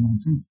give it to me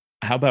too.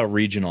 How about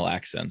regional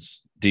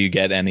accents? Do you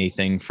get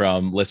anything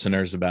from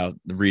listeners about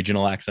the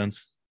regional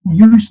accents?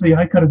 Usually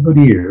I got a good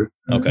ear.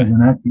 Okay. As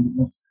an actor,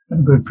 I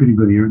have a pretty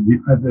good ear.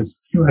 There's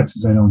a few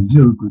accents I don't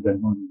do because I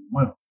don't do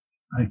well.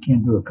 I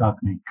can't do a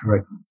Cockney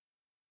correctly.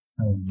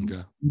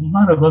 Okay. There's a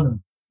lot of other,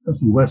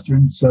 especially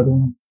Western,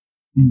 Southern,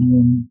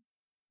 Indian,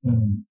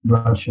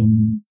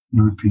 Russian,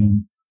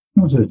 European.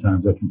 Most of the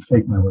times I can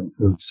fake my way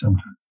through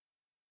sometimes.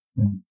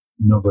 And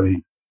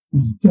nobody,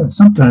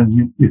 sometimes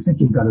you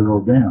think you've got it all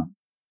down.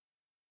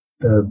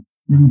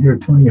 You hear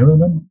Tony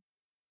Hillerman?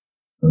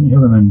 Tony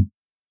Hillerman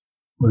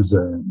was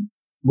a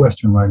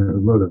Western writer who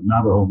wrote of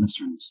Navajo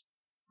mysteries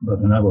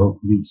about the Navajo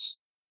police,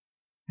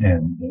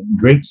 and a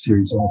great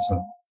series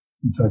also.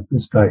 In fact,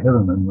 this guy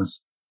Hillerman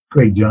was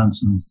Craig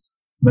Johnson's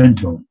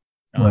mentor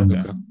when he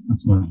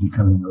was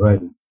becoming a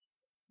writer.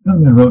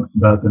 Hillerman wrote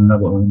about the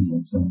Navajo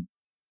Indians and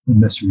the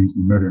mysteries,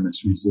 the murder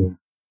mysteries there.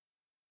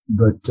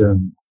 But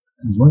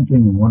there's one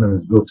thing in one of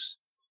his books.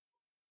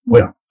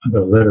 Well, I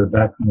got a letter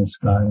back from this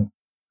guy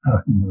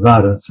out in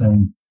Nevada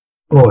saying,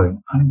 "Boy,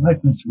 I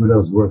like Mr.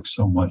 Riddell's work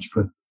so much,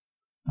 but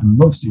the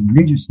most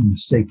egregious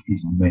mistake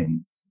he's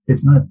made,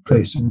 it's not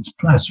placer, it's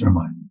placer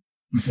mining."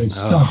 He says,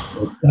 "Stop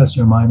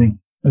placer mining.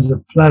 There's a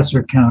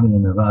placer county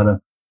in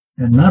Nevada."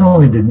 And not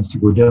only did Mr.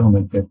 Riddell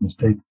make that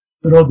mistake,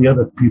 but all the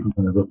other people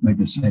in the book made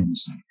the same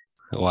mistake.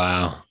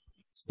 Wow.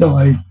 So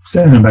I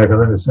sent him back a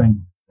letter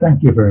saying,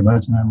 thank you very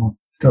much, and I will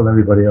tell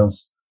everybody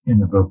else in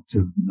the book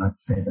to not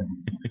say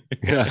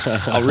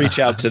that. I'll reach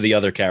out to the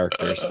other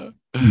characters.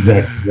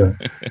 Exactly.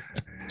 Yeah.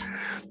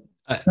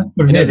 I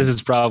know this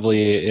is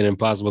probably an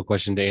impossible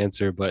question to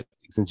answer, but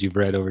since you've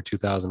read over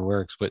 2,000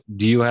 works, but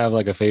do you have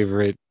like a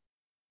favorite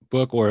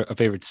book or a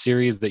favorite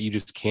series that you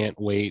just can't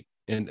wait?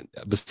 And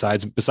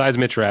besides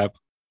Mitrap,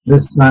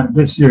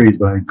 This series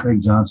by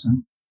Craig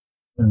Johnson,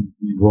 the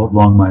Walt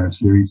Longmire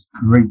series,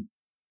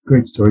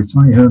 great story.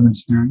 Tony Herman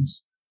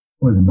series,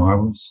 was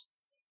marvelous.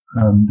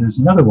 There's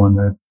another one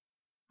that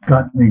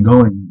got me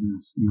going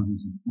this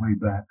series way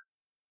back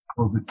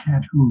called the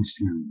Cat Who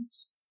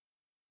series.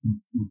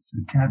 It's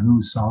the cat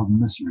who solved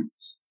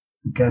mysteries,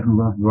 the cat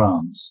who loved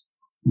Brahms,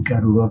 the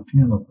cat who loved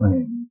piano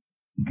playing,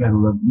 the cat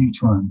who loved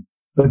each one,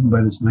 written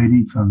by this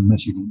lady from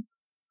Michigan,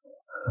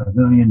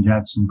 Lillian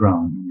Jackson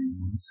Brown, her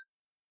name was.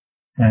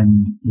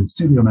 And the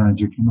studio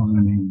manager came over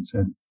to me and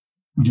said,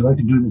 would you like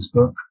to do this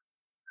book?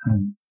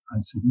 And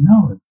I said,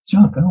 no,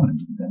 Chuck, I don't want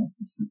to do that.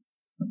 It's the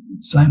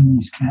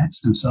Siamese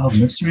cats who solve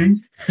mysteries.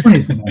 What do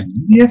you think, I'm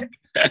an idiot?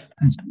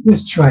 And said,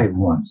 just try it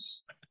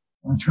once.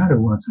 I tried it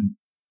once, and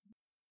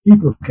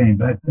people came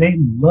back. They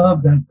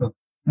loved that book.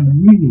 And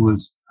it really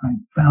was, I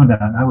found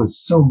out I was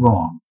so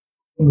wrong.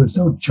 It was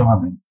so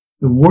charming.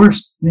 The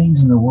worst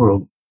things in the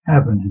world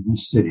happened in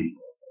this city,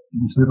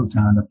 in this little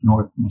town up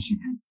north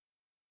Michigan.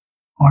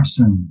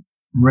 Arson,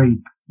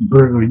 rape,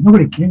 burglary.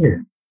 Nobody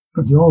cared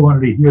because they all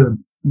wanted to hear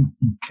the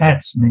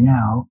cats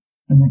meow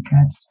and the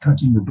cats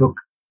touching the book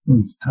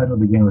whose title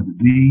began with a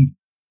B.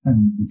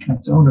 And the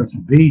cat's owner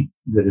said, B,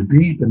 is it a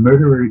B? The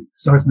murderer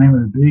starts name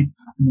with a B.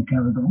 And the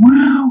cat would go,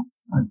 wow.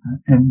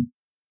 And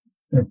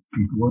that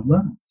people would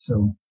love it.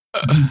 So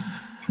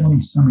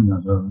 20 something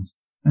of those.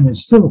 And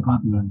it's still a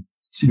popular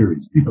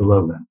series. People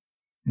love that.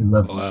 They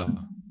love it.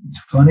 It's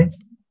funny.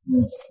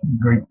 It's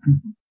great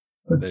people.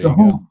 But the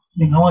whole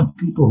thing, I want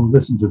people who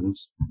listen to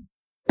this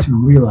to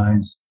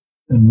realize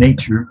the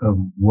nature of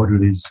what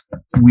it is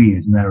we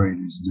as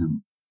narrators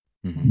do.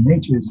 Mm-hmm. The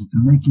nature is to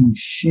make you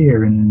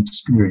share in an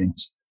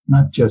experience,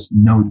 not just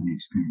know the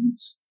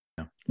experience.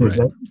 Yeah. Right.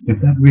 If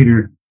that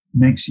reader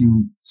makes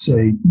you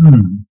say,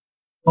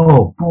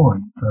 oh boy,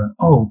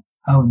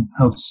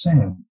 how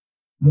sad,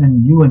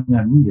 then you and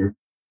that reader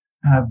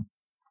have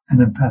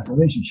an empathic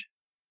relationship.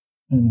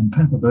 An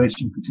empathic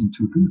relationship between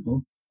two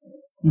people,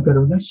 you've got a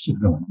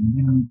relationship going.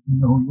 You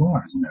know who you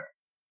are as a narrator.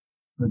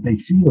 But they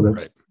feel it,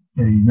 right.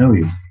 They know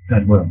you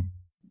that well.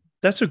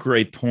 That's a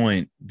great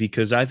point,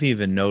 because I've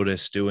even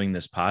noticed doing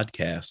this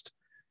podcast,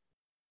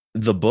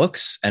 the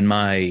books and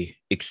my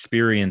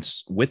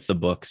experience with the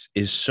books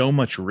is so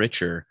much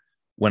richer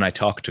when I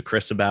talk to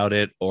Chris about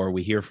it, or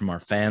we hear from our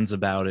fans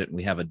about it.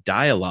 We have a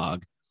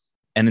dialogue.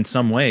 And in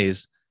some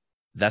ways,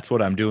 that's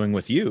what I'm doing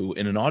with you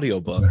in an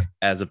audiobook, right,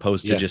 as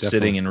opposed to just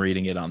sitting and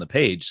reading it on the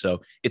page.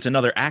 So it's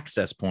another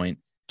access point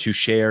to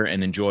share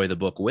and enjoy the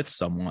book with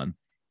someone,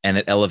 and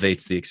it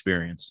elevates the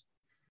experience.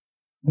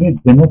 And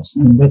that's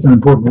an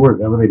important word,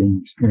 elevating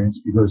the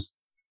experience, because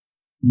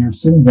you're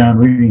sitting down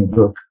reading a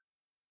book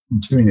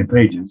and turning the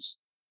pages,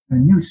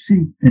 and you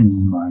see in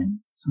your mind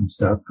some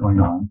stuff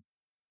going on,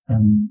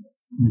 and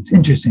it's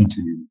interesting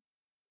to you.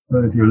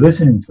 But if you're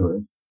listening to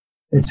it,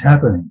 it's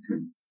happening to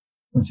you,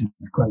 which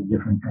is quite a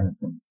different kind of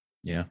thing.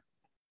 Yeah.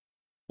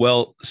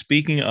 Well,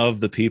 speaking of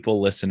the people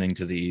listening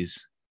to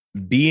these,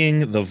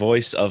 being the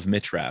voice of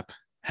Mitrap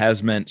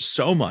has meant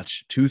so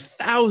much to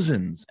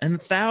thousands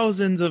and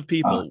thousands of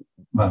people.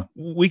 Wow.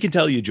 We can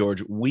tell you,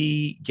 George,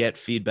 we get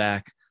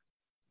feedback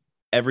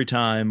every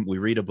time we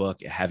read a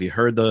book. Have you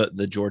heard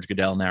the George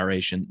Guidall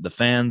narration? The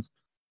fans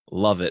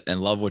love it and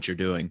love what you're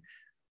doing,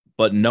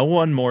 but no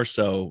one more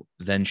so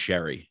than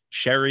Sherry.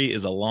 Sherry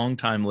is a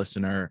longtime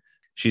listener.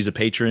 She's a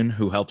patron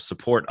who helps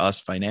support us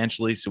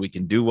financially so we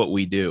can do what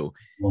we do.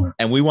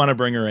 And we want to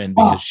bring her in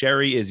because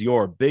Sherry is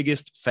your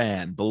biggest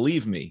fan,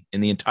 believe me,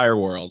 in the entire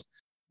world.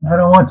 I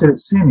don't want you to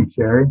see me,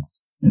 Sherry.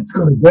 It's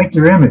going to break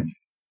your image.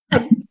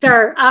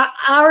 Sir, I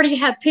already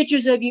have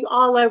pictures of you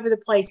all over the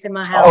place in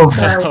my house.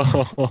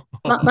 So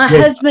my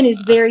husband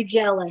is very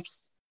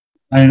jealous.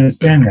 I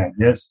understand that,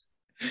 yes.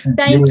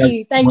 Thank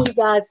you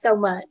guys so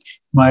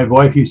much. My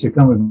wife used to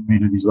come with me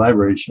to these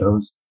library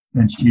shows,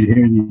 and she'd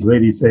hear these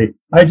ladies say,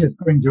 I just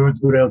bring George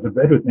Guidall to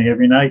bed with me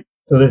every night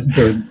to listen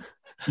to it.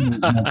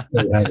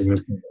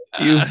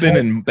 You've been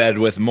in bed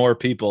with more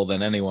people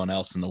than anyone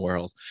else in the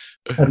world.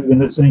 Have you been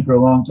listening for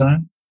a long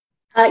time?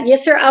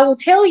 Yes, sir. I will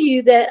tell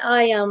you that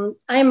I am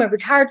a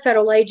retired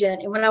federal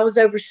agent, and when I was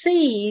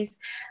overseas,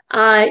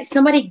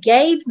 somebody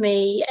gave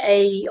me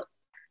a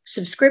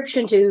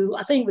subscription to,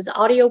 I think it was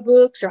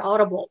audiobooks or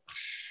Audible.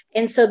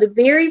 And so the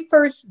very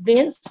first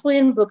Vince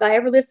Flynn book I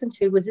ever listened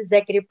to was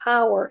Executive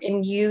Power,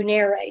 and you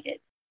narrated.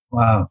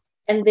 Wow.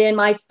 And then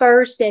my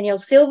first Danielle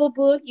Silva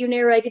book, you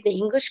narrated The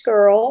English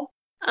Girl.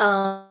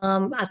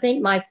 I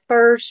think my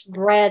first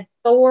Brad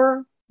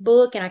Thor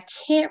book, and I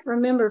can't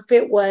remember if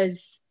it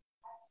was,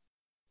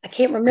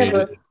 State of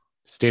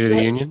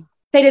the Union?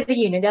 State of the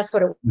Union, that's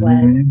what it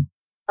was.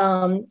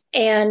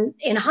 And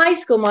in high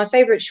school, my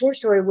favorite short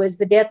story was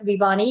The Death of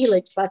Ivan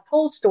Illich by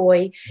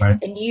Tolstoy. Right.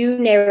 And you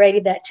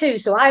narrated that too.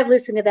 So I've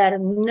listened to that a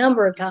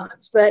number of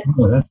times. But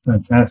that's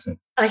fantastic.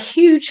 A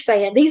huge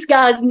fan. These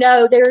guys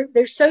know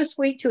they're so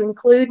sweet to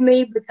include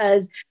me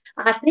because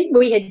I think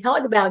we had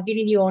talked about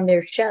getting you on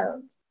their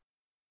show.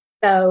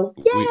 So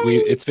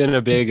it's been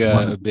a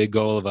big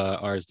goal of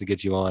ours to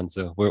get you on.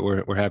 So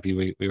we're happy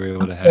we were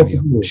able to have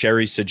you.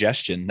 Sherry's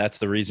suggestion. That's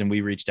the reason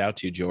we reached out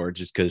to you, George,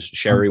 is because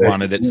Sherry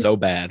wanted it so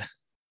bad.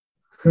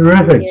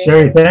 Terrific,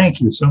 Sherry. Thank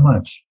you so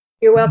much.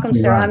 You're welcome,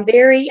 sir. I'm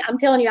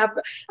telling you,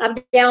 I've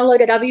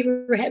downloaded. I've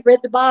even read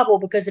the Bible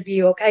because of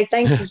you. Okay,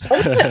 thank you so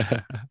much.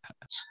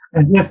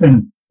 And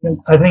listen,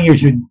 I think you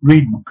should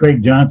read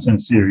Craig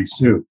Johnson's series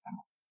too.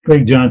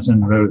 Craig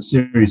Johnson wrote a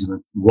series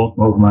with Walt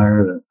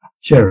Mogemeyer, the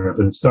sheriff,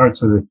 and it starts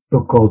with a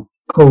book called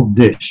Cold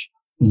Dish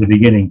is the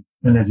beginning.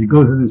 And as you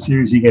go through the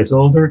series, he gets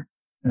older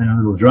and a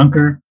little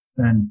drunker,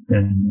 and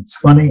it's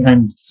funny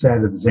and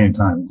sad at the same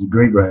time. He's a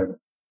great writer.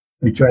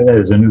 We try that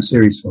as a new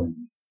series for you.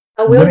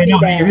 I will do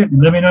that.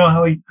 Let me know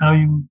how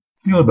you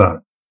feel about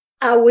it.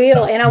 I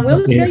will, and I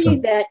will tell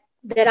you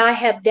that I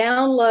have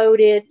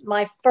downloaded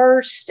my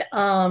first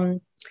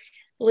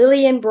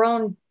Lillian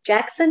Brown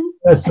Jackson.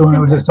 That's the one I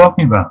was just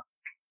talking about.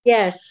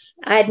 Yes,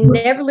 I had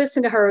never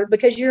listened to her.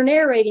 Because you're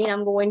narrating,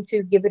 I'm going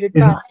to give it a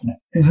try.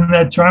 Isn't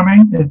that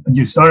charming?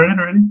 You started it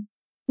already?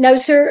 No,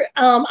 sir.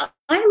 I'm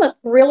a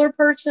thriller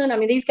person. I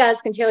mean, these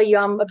guys can tell you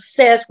I'm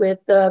obsessed with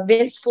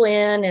Vince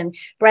Flynn and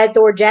Brad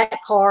Thor,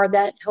 Jack Carr,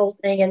 that whole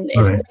thing, and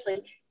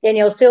especially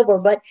Danielle Silver.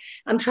 But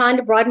I'm trying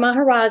to broaden my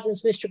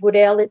horizons, Mr.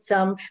 Goodell.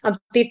 I'm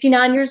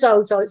 59 years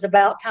old, so it's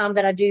about time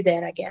that I do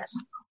that, I guess.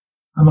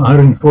 I'm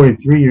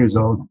 143 years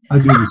old. I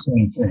do the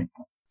same thing.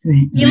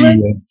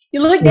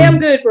 You look damn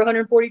good for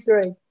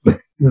 143. The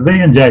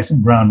Lillian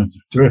Jackson Brown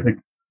is terrific.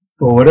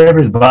 For whatever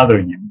is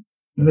bothering you,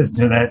 listen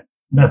to that.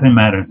 Nothing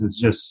matters. It's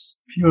just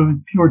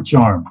pure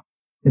charm.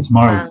 It's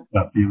marvelous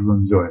stuff. You will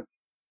enjoy it.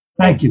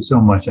 Thank you so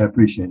much. I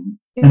appreciate it.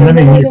 You're more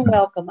than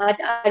welcome.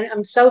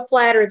 I'm so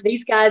flattered.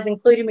 These guys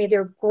included me.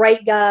 They're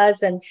great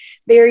guys and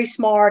very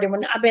smart.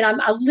 And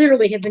I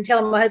literally have been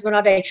telling my husband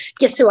all day,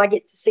 guess who I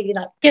get to see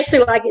tonight? Guess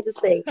who I get to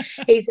see?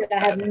 He said, I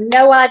have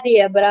no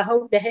idea, but I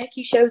hope the heck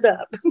he shows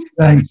up.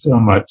 Thanks so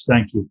much.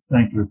 Thank you.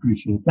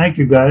 Appreciate it. Thank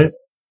you, guys.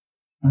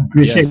 I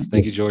appreciate it.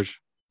 Thank you,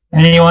 George.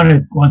 Anyone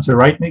who wants to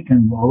write me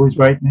can always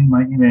write me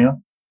my email.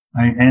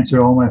 I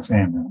answer all my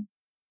fan mail,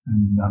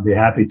 and I'll be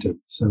happy to.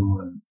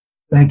 So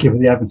thank you for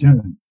the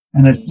opportunity.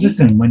 And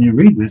listen, when you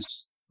read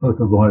this Oath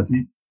of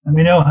Loyalty, let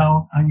me know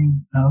how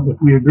if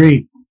we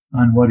agree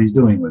on what he's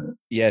doing with it.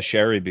 Yeah,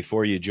 Sherry,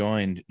 before you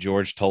joined,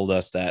 George told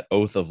us that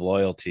Oath of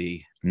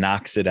Loyalty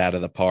knocks it out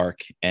of the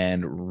park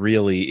and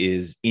really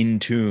is in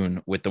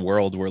tune with the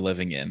world we're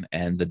living in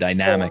and the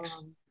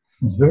dynamics.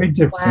 It's very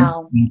different.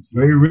 Wow. It's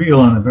very real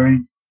on a very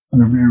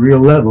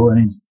real level,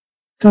 and he's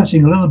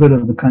touching a little bit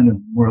of the kind of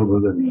world we're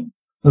living in.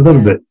 A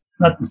little bit,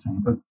 not the same,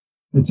 but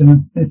it's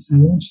an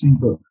interesting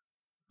book.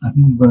 I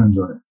think you're going to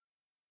enjoy it.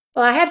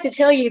 Well, I have to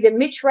tell you that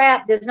Mitch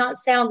Rapp does not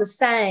sound the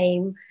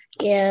same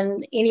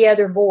in any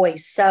other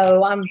voice.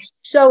 So I'm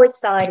so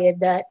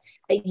excited that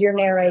you're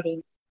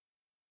narrating.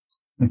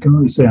 I can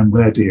only say I'm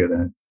glad to hear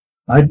that.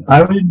 I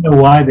didn't know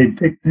why they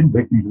didn't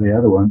pick me for the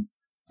other one,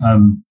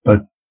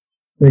 but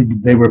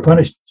they were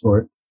punished for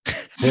it.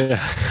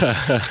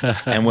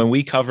 And when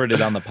we covered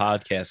it on the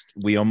podcast,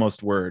 we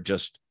almost were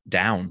just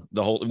down.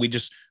 We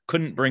just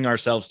couldn't bring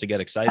ourselves to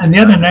get excited. And the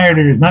other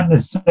narrator is not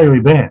necessarily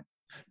bad.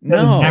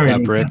 No,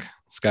 Scott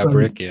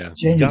Brick, yeah.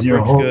 Scott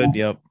Brick's good.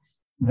 Yep.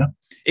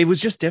 It was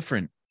just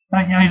different.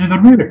 Yeah, he's a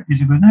good reader.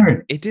 He's a good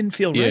narrator. It didn't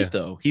feel right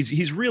though.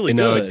 He's really good.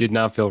 No, it did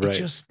not feel right.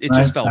 It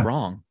just felt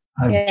wrong.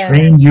 I've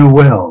trained you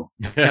well.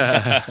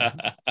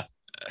 But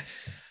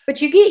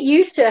you get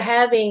used to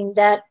having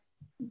that.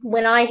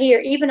 When I hear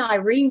even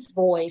Irene's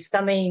voice,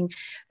 I mean,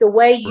 the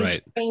way you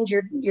change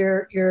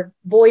your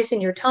voice and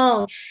your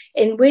tone,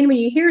 and when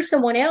you hear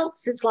someone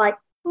else, it's like,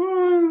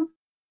 I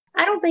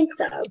don't think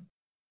so.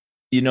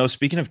 You know,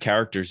 speaking of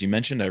characters, you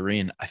mentioned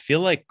Irene. I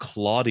feel like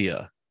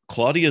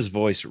Claudia's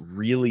voice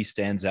really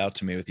stands out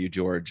to me with you,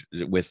 George,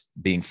 with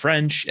being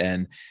French,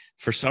 and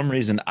for some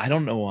reason, I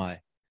don't know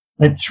why.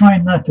 I try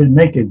not to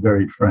make it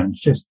very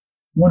French, just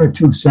one or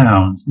two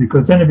sounds,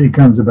 because then it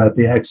becomes about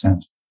the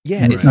accent.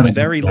 Yeah, it's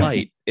very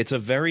light. It's a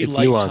very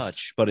light nuanced.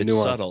 Touch, but it's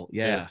subtle.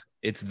 Yeah.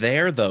 It's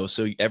there though,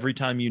 so every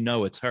time you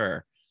know it's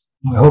her.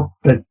 I hope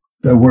that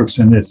works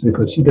in this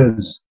because she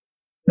does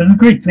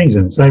great things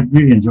in this. I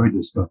really enjoyed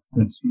this book.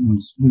 It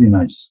was really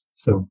nice.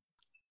 So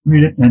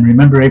read it and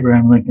remember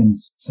Abraham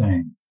Lincoln's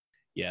saying.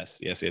 Yes.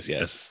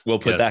 We'll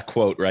put that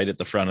quote right at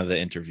the front of the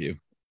interview.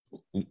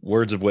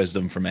 Words of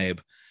wisdom from Abe,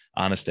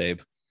 Honest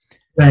Abe.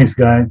 Thanks,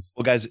 guys.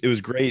 Well, guys, it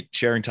was great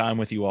sharing time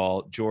with you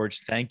all.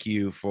 George, thank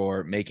you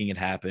for making it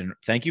happen.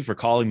 Thank you for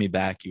calling me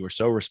back. You were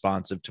so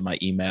responsive to my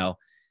email.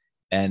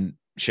 And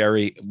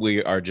Sherry,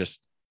 we are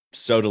just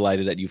so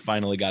delighted that you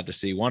finally got to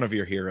see one of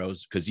your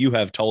heroes because you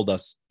have told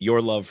us your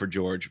love for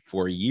George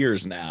for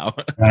years now.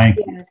 Thank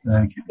you.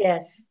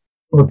 Yes.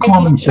 Well,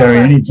 call me, Sherry,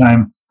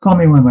 anytime. Call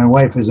me when my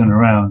wife isn't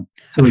around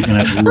so we can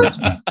have words.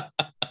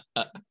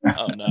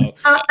 Oh no.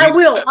 I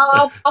will.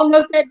 I'll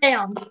note that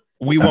down.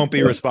 We won't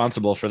be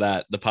responsible for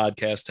that. The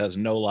podcast has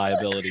no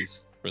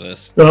liabilities for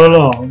this. So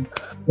long.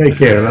 Take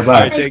care.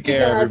 Bye-bye. Take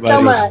care, Thank you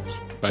guys everybody.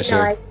 so much. Bye, Good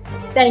Sherry.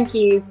 night. Thank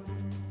you.